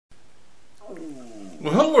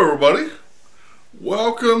Well, hello everybody.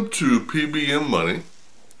 Welcome to P.B.M. Money.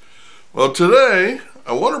 Well, today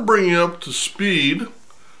I want to bring you up to speed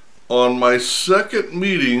on my second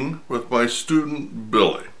meeting with my student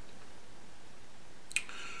Billie.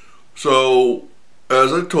 So,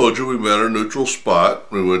 as I told you, we met at a neutral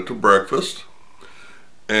spot. We went to breakfast,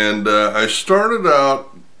 and I started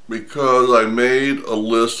out because I made a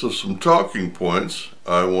list of some talking points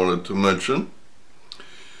I wanted to mention.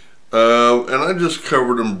 And I just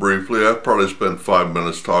covered them briefly. I probably spent 5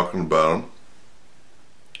 minutes talking about them.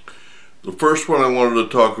 The first one I wanted to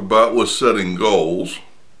talk about was setting goals.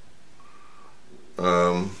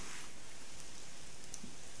 The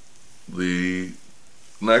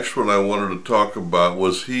next one I wanted to talk about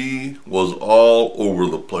was he was all over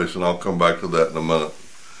the place, and I'll come back to that in a minute.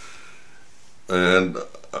 And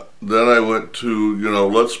then I went to,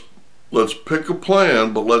 let's pick a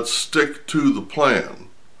plan, but let's stick to the plan.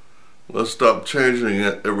 Let's stop changing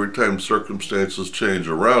it every time circumstances change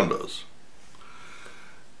around us.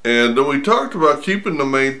 And then we talked about keeping the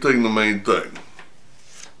main thing the main thing.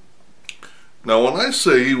 Now, when I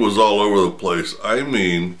say he was all over the place, I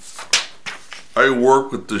mean I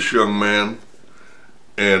work with this young man,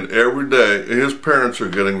 and every day his parents are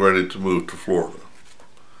getting ready to move to Florida.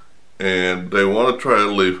 And they want to try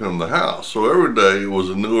to leave him the house. So every day it was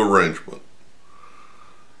a new arrangement.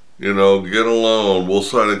 Get a loan, we'll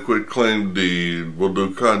sign a quit claim deed, we'll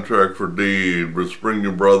do contract for deed, let's bring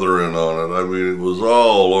your brother in on it. I mean, it was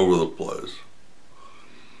all over the place.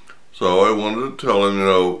 So I wanted to tell him,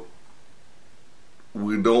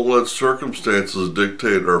 we don't let circumstances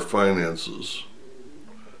dictate our finances.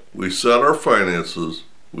 We set our finances,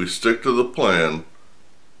 we stick to the plan,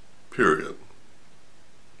 period.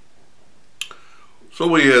 So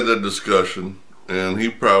we had that discussion. And he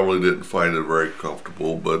probably didn't find it very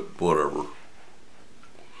comfortable, but whatever.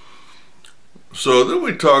 So then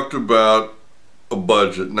we talked about a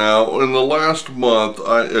budget. Now, in the last month,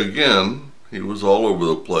 he was all over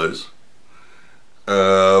the place.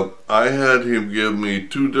 I had him give me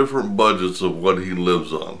 2 different budgets of what he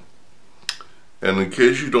lives on. And in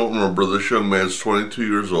case you don't remember, this young man's 22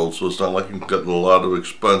 years old, so it's not like he's getting a lot of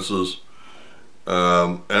expenses.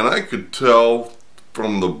 And I could tell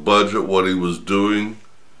from the budget what he was doing.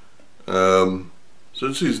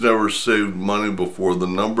 Since he's never saved money before, the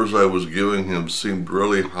numbers I was giving him seemed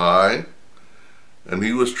really high, and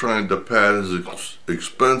he was trying to pad his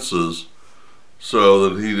expenses so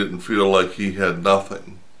that he didn't feel like he had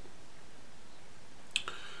nothing.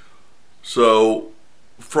 So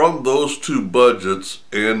from those 2 budgets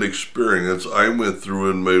and experience, I went through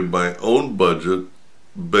and made my own budget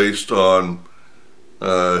based on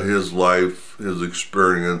his life, his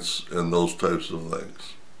experience, and those types of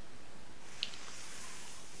things.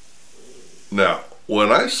 Now,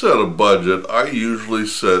 when I set a budget, I usually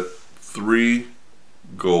set 3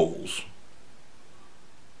 goals.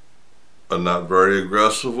 A not very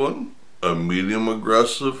aggressive one, a medium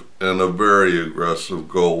aggressive, and a very aggressive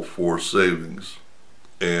goal for savings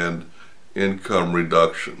and income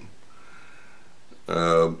reduction.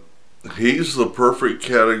 He's the perfect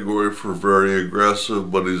category for very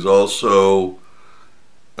aggressive, but he's also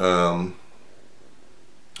a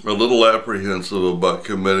little apprehensive about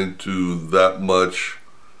committing to that much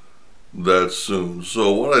that soon.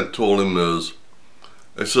 So what I told him is,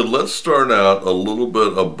 I said, let's start out a little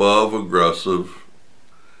bit above aggressive,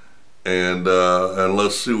 and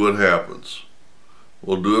let's see what happens.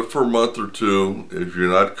 We'll do it for a month or 2. If you're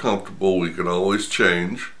not comfortable, we can always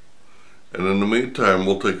change. And in the meantime,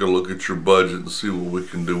 we'll take a look at your budget and see what we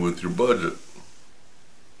can do with your budget.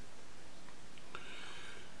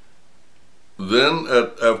 Then,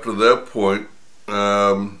 after that point,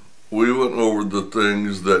 we went over the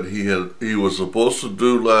things that he was supposed to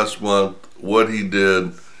do last month, what he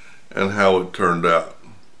did, and how it turned out.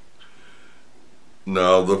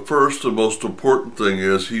 Now, the first and most important thing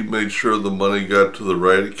is he made sure the money got to the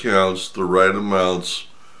right accounts, the right amounts,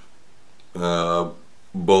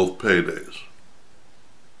 both paydays.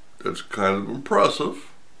 That's kind of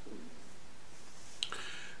impressive.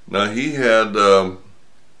 Now he had,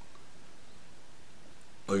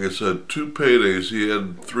 like I said, 2 paydays. He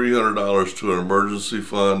had $300 to an emergency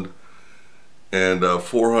fund and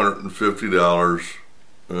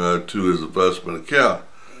 $450 to his investment account.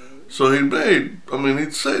 So he'd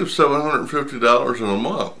saved $750 in a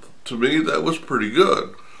month. To me, that was pretty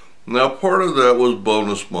good. Now, part of that was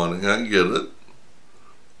bonus money. I get it.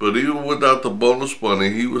 But even without the bonus money,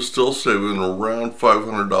 he was still saving around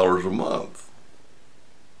 $500 a month.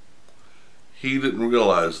 He didn't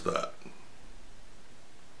realize that.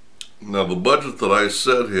 Now, the budget that I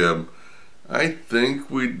set him, I think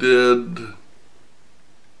we did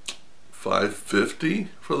 $550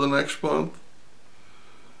 for the next month.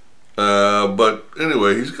 But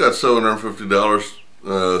anyway, he's got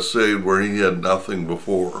 $750 saved where he had nothing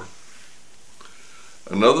before.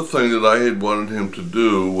 Another thing that I had wanted him to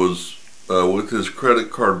do was with his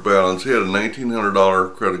credit card balance. He had a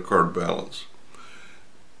 $1,900 credit card balance.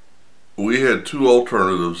 We had two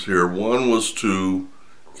alternatives here. One was to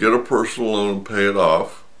get a personal loan and pay it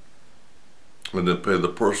off, and then pay the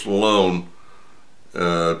personal loan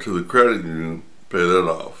to the credit union, pay that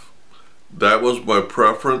off. That was my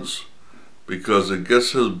preference because it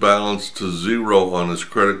gets his balance to zero on his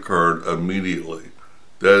credit card immediately.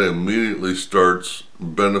 That immediately starts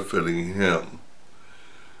benefiting him.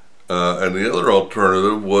 And the other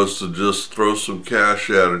alternative was to just throw some cash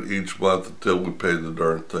at it each month until we paid the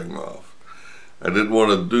darn thing off. I didn't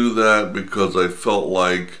want to do that because I felt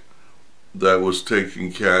like that was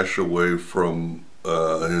taking cash away from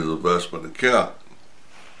his investment account.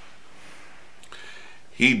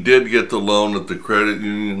 He did get the loan at the credit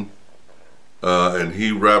union, and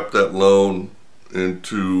he wrapped that loan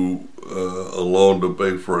into a loan to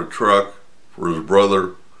pay for a truck for his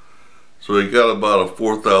brother. So he got about a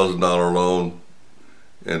 $4,000 loan,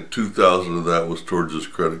 and $2,000 of that was towards his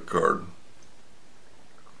credit card.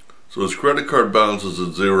 So his credit card balance is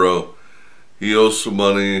at zero. He owes some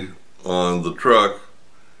money on the truck,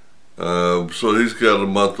 so he's got a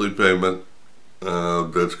monthly payment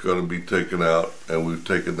that's going to be taken out, and we've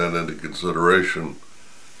taken that into consideration.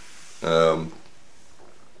 Now,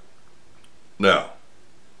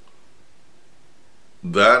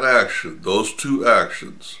 that action, those two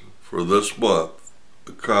actions for this month,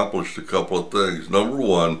 accomplished a couple of things. Number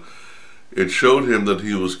one, it showed him that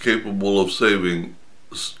he was capable of saving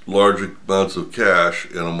large amounts of cash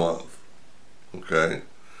in a month. Okay?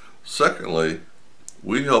 Secondly,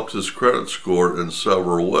 we helped his credit score in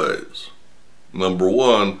several ways. Number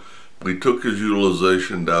one, we took his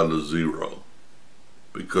utilization down to zero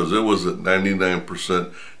because it was at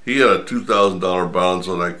 99%. He had a $2,000 balance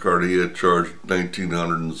on that card. He had charged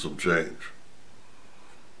 $1,900 and some change.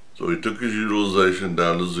 So he took his utilization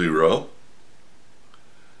down to zero.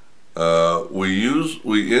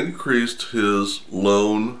 We increased his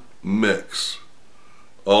loan mix.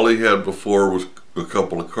 All he had before was a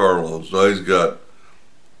couple of car loans. Now he's got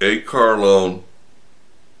a car loan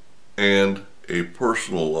and a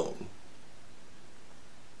personal loan.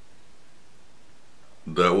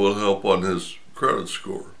 That will help on his credit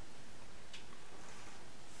score.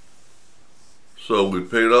 So we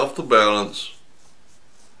paid off the balance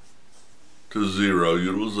to zero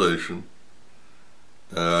utilization,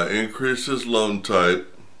 increased his loan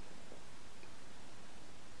type,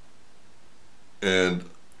 and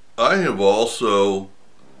I have also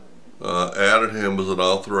added him as an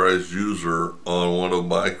authorized user on one of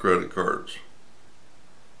my credit cards.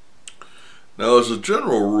 Now, as a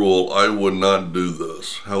general rule, I would not do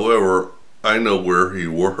this. However, I know where he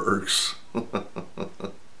works.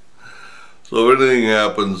 So if anything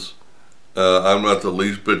happens, I'm not the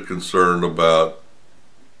least bit concerned about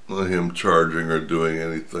him charging or doing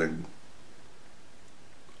anything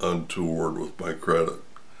untoward with my credit.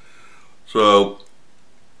 So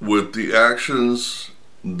with the actions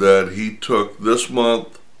that he took this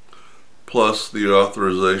month, plus the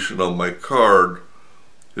authorization on my card,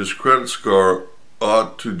 his credit score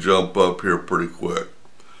ought to jump up here pretty quick.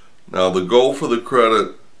 Now the goal for the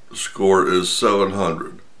credit score is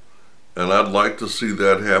 700, and I'd like to see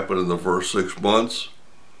that happen in the first 6 months,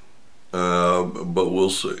 but we'll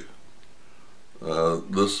see.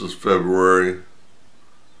 This is February,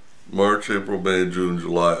 March, April, May, June,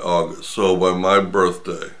 July, August. So by my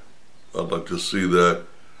birthday, I'd like to see that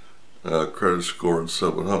credit score at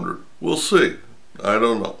 700. We'll see. I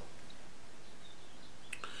don't know.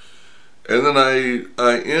 And then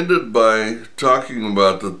I ended by talking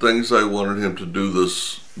about the things I wanted him to do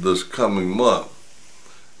this coming month.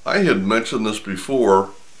 I had mentioned this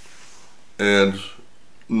before, and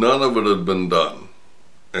none of it had been done.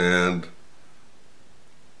 And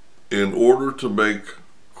in order to make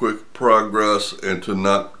quick progress and to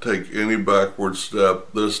not take any backward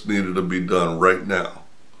step, this needed to be done right now.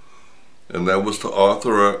 And that was to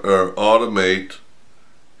automate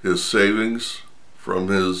his savings from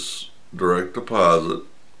his direct deposit,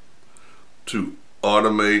 to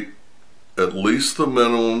automate at least the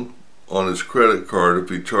minimum on his credit card if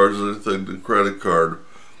he charges anything to the credit card,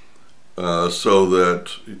 so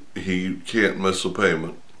that he can't miss a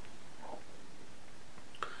payment.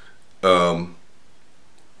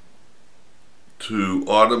 To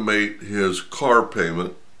automate his car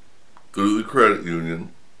payment through the credit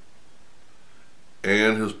union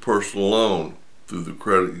and his personal loan through the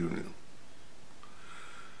credit union.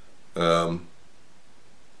 Um,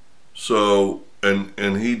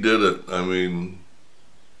 and he did it. I mean,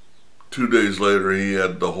 2 days later he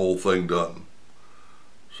had the whole thing done.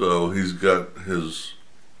 So he's got his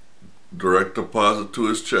direct deposit to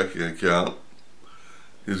his checking account.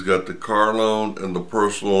 He's got the car loan and the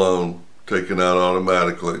personal loan taken out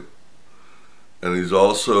automatically. And he's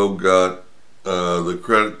also got the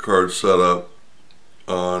credit card set up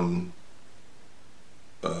on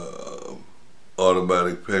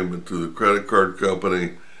automatic payment to the credit card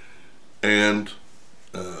company, and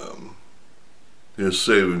his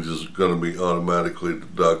savings is going to be automatically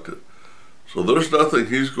deducted. So there's nothing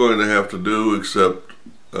he's going to have to do except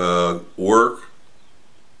work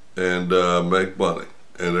and make money,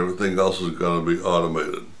 and everything else is going to be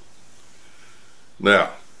automated.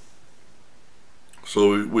 Now,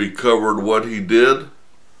 so we covered what he did,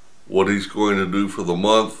 what he's going to do for the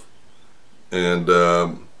month, and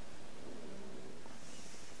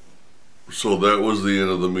so that was the end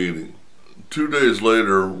of the meeting. 2 days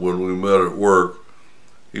later, when we met at work,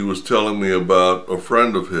 he was telling me about a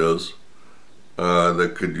friend of his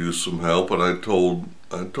that could use some help, and I told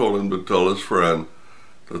him to tell his friend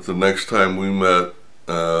that the next time we met,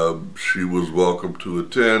 she was welcome to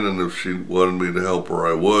attend, and if she wanted me to help her,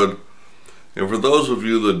 I would. And for those of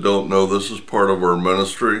you that don't know, this is part of our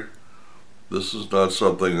ministry. This is not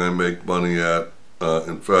something I make money at.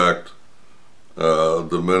 In fact,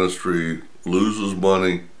 the ministry loses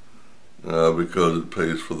money because it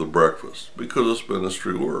pays for the breakfast, because it's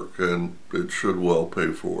ministry work, and it should well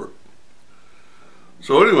pay for it.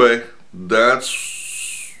 So anyway,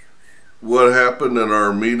 that's what happened in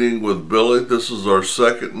our meeting with Billy. This is our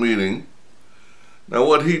second meeting. Now,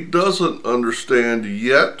 what he doesn't understand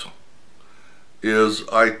yet is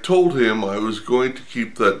I told him I was going to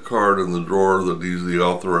keep that card in the drawer that he's the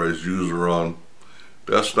authorized user on.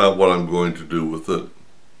 That's not what I'm going to do with it.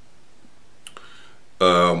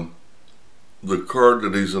 The card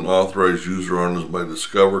that he's an authorized user on is my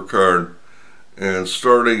Discover card, and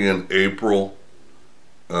starting in April,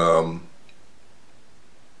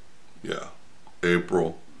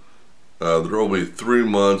 April, there will be 3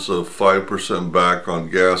 months of 5% back on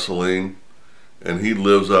gasoline, and he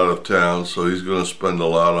lives out of town, so he's going to spend a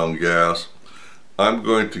lot on gas. I'm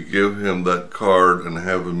going to give him that card and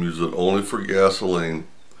have him use it only for gasoline.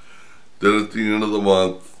 Then at the end of the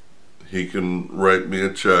month, he can write me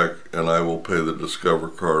a check and I will pay the Discover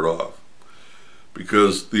card off.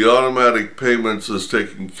 Because the automatic payments is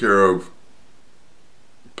taking care of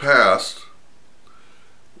past,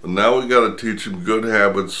 and now we got to teach him good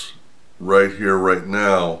habits right here, right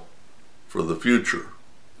now, for the future.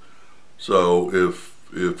 So if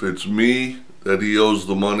it's me that he owes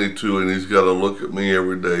the money to and he's got to look at me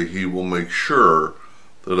every day, he will make sure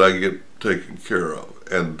that I get taken care of.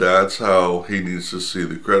 And that's how he needs to see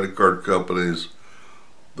the credit card companies,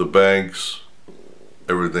 the banks,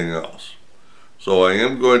 everything else. So I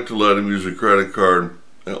am going to let him use a credit card,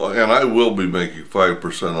 and I will be making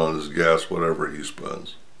 5% on his gas, whatever he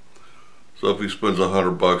spends. So if he spends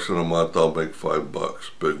 $100 in a month, I'll make $5.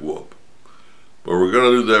 Big whoop. But we're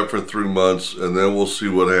going to do that for 3 months, and then we'll see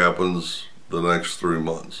what happens the next 3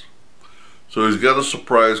 months. So he's got a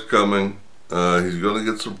surprise coming. He's going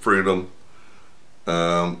to get some freedom,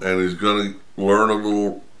 and he's going to learn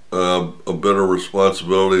a bit of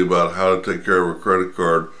responsibility about how to take care of a credit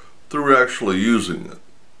card through actually using it.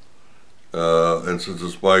 And since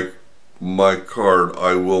it's my card,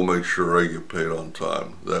 I will make sure I get paid on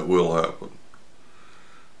time. That will happen.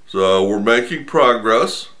 So we're making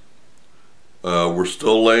progress. We're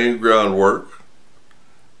still laying groundwork,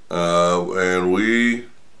 and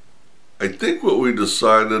I think what we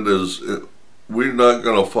decided is we're not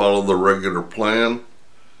going to follow the regular plan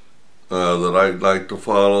that I'd like to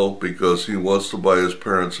follow, because he wants to buy his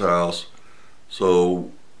parents' house.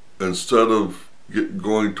 So instead of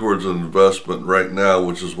going towards an investment right now,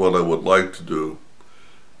 which is what I would like to do,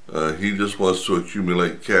 he just wants to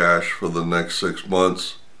accumulate cash for the next 6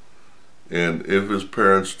 months. And if his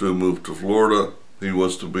parents do move to Florida, he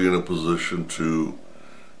wants to be in a position to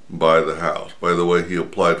buy the house. By the way, he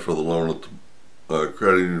applied for the loan at the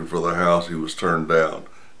credit union for the house. He was turned down.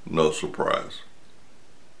 No surprise.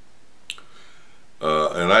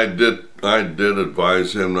 And I did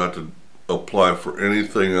advise him not to apply for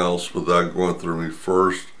anything else without going through me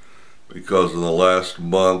first, because in the last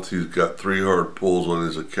month he's got 3 hard pulls on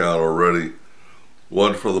his account already.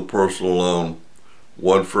 One for the personal loan,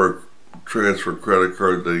 one for a transfer credit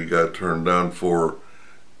card that he got turned down for,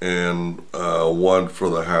 and one for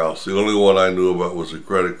the house. The only one I knew about was a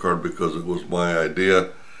credit card because it was my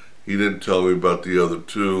idea. He didn't tell me about the other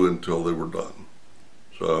 2 until they were done.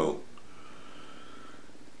 So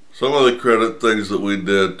Some of the credit things that we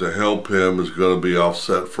did to help him is going to be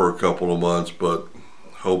offset for a couple of months, but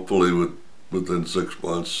hopefully within 6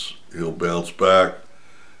 months he'll bounce back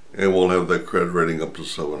and we'll have that credit rating up to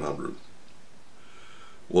 700.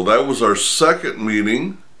 Well, that was our second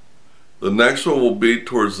meeting. The next one will be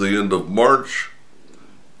towards the end of March,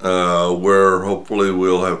 where hopefully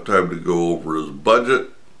we'll have time to go over his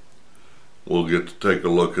budget. We'll get to take a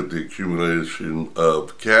look at the accumulation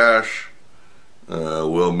of cash.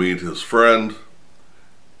 We'll meet his friend,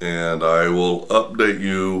 and I will update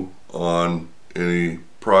you on any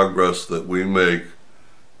progress that we make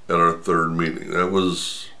at our third meeting.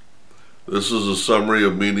 This is a summary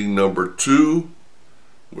of meeting number 2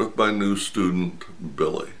 with my new student,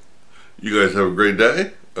 Billy. You guys have a great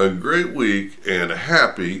day, a great week, and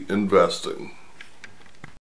happy investing.